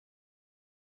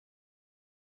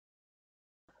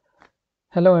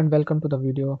Hello and welcome to the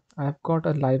video. I've got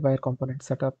a Livewire component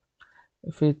set up.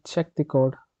 If we check the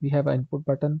code, we have an input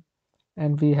button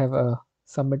and we have a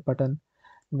submit button.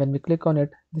 When we click on it,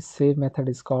 the save method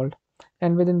is called.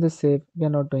 And within the save, we are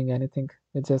not doing anything.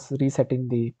 We're just resetting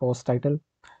the post title.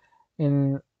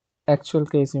 In actual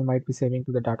case, you might be saving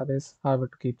to the database. However,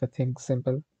 to keep the thing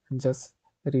simple, I'm just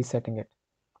resetting it.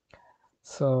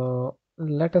 So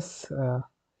let's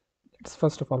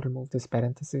first of all remove this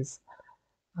parentheses.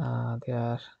 They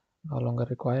are no longer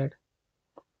required.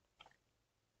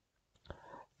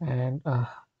 And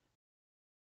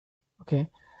okay,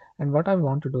 and what I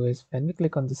want to do is when we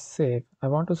click on this save, I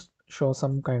want to show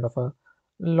some kind of a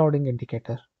loading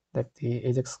indicator that the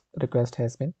Ajax request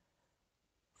has been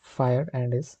fired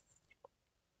and is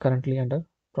currently under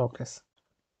progress.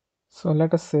 So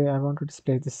let us say I want to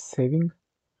display this saving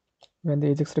when the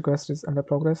Ajax request is under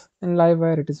progress. In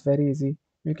Livewire, it is very easy.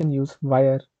 We can use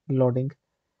wire loading,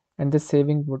 and this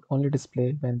saving would only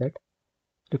display when that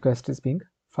request is being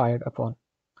fired upon.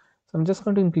 So I'm just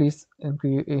going to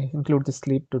include the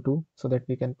sleep to 2 so that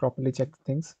we can properly check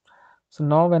things. So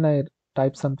now when I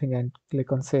type something and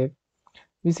click on save,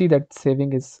 we see that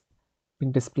saving is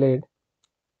being displayed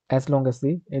as long as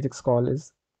the Ajax call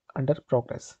is under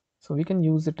progress. So we can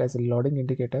use it as a loading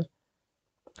indicator.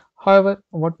 However,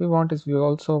 what we want is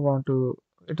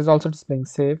it is also displaying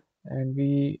save, and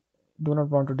we do not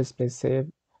want to display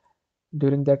save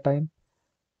during that time.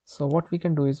 So what we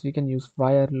can do is we can use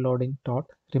wire loading dot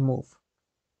remove,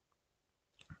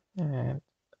 and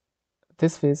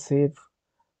this way save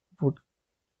would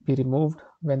be removed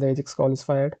when the Ajax call is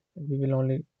fired. We will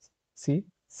only see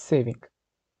saving.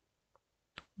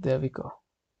 There we go.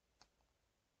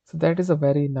 So that is a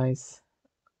very nice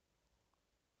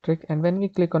trick, and when we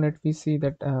click on it, we see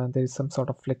that there is some sort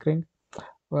of flickering.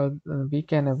 Well, we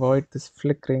can avoid this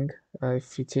flickering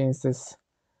if we change this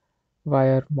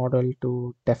wire model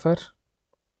to defer,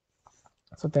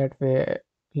 so that way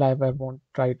Livewire won't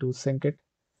try to sync it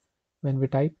when we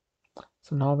type.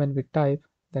 So now when we type,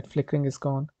 that flickering is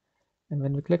gone, and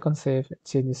when we click on save, it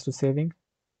changes to saving,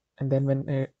 and then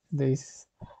when this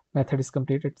method is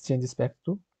completed, it changes back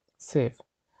to save.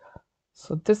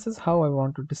 So this is how I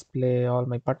want to display all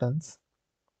my buttons.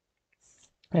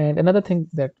 And another thing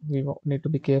that we need to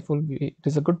be careful, it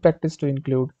is a good practice to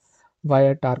include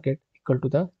wire target equal to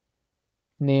the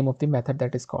name of the method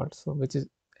that is called, so which is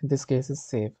in this case is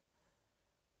save.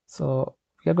 So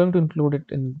we are going to include it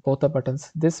in both the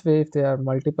buttons. This way, if there are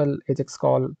multiple Ajax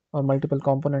call or multiple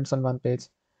components on one page,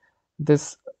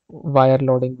 this wire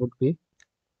loading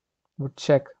would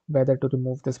check whether to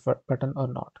remove this button or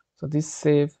not. So this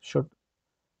save should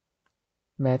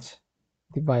match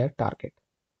the wire target.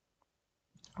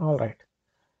 All right,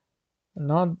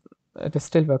 now it is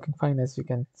still working fine, as you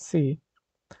can see.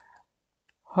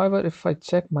 However, if I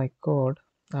check my code,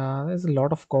 there's a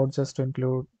lot of code just to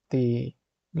include the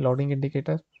loading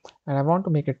indicator, and I want to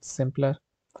make it simpler.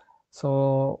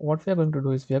 So what we are going to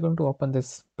do is we are going to open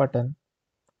this button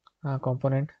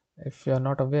component. If you are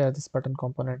not aware, this button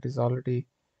component is already,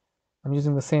 I'm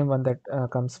using the same one that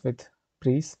comes with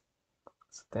Breeze.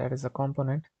 So that is a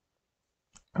component.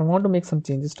 I want to make some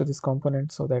changes to this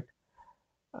component so that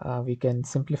we can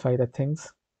simplify the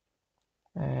things.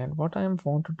 And what I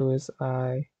want to do is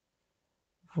I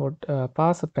would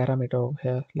pass a parameter over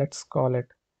here. Let's call it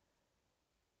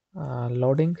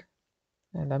loading,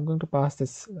 and I'm going to pass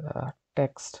this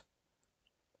text.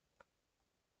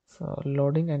 So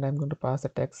loading, and I'm going to pass the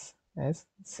text as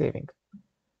saving.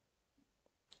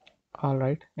 All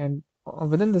right, and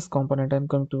within this component, I'm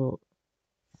going to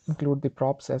include the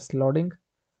props as loading.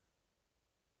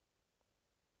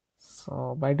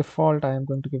 So by default, I am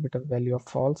going to give it a value of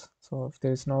false. So if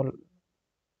there is no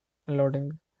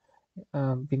loading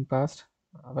being passed,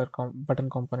 our button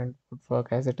component would work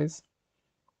as it is.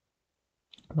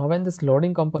 Now when this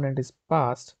loading component is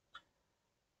passed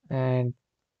and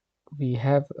we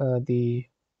have the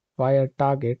wire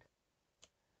target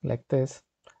like this,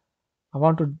 I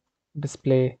want to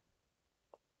display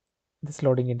this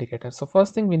loading indicator. So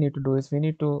first thing we need to do is we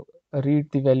need to read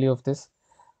the value of this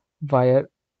wire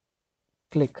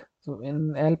click. So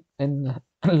in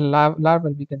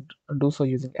Laravel we can do so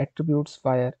using attributes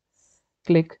wire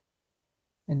click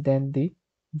and then the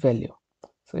value.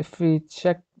 So if we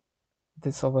check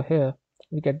this over here,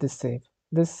 we get this save.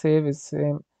 This save is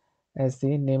same as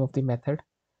the name of the method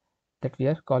that we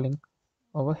are calling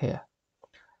over here.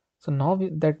 So now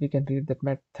that we can read that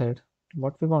method,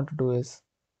 what we want to do is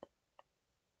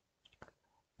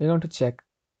we're going to check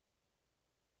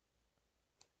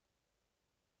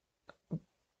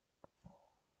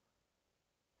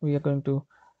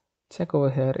over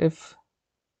here if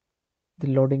the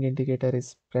loading indicator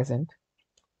is present,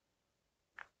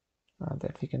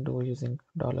 that we can do using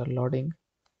 $loading.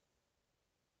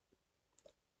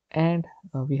 And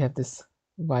we have this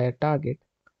wire target,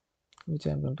 which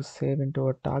I'm going to save into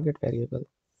a target variable.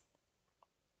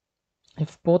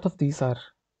 If both of these are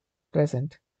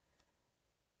present,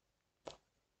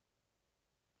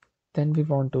 then we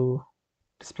want to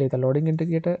display the loading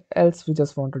indicator, else we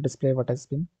just want to display what has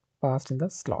been passed in the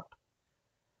slot.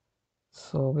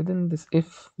 So within this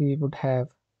if, we would have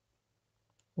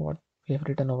what we have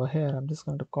written over here. I'm just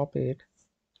going to copy it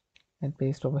and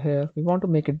paste over here. We want to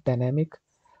make it dynamic,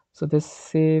 so this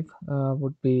save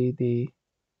would be the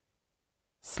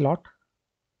slot,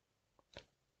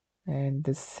 and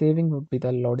this saving would be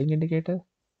the loading indicator,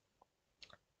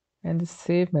 and the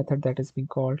save method that is being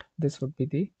called, this would be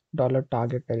the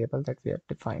 $target variable that we have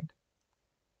defined.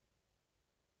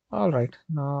 All right,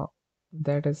 now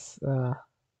that is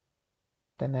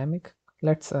dynamic.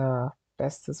 Let's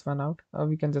test this one out.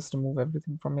 We can just remove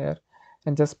everything from here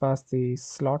and just pass the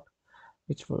slot,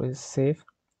 which is safe.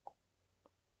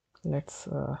 Let's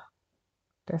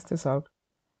test this out.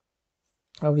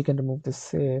 We can remove this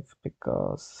save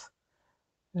because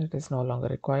it is no longer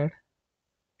required.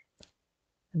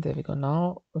 And there we go.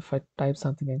 Now if I type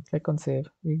something and click on save,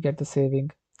 we get the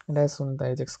saving, and as soon as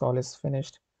the Ajax call is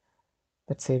finished,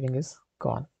 that saving is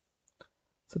gone.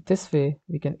 So this way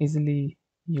we can easily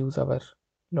use our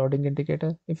loading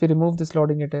indicator. If we remove this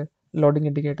loading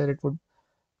indicator, it would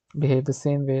behave the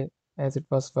same way as it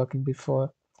was working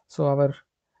before. So our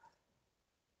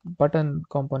button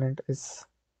component is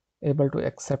able to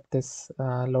accept this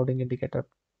loading indicator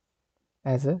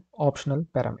as an optional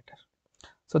parameter.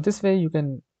 So this way you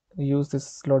can use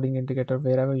this loading indicator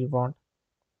wherever you want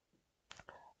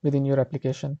within your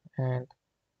application and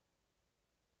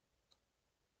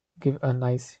give a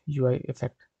nice UI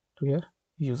effect to your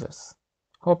users.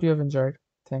 Hope you have enjoyed.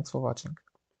 Thanks for watching.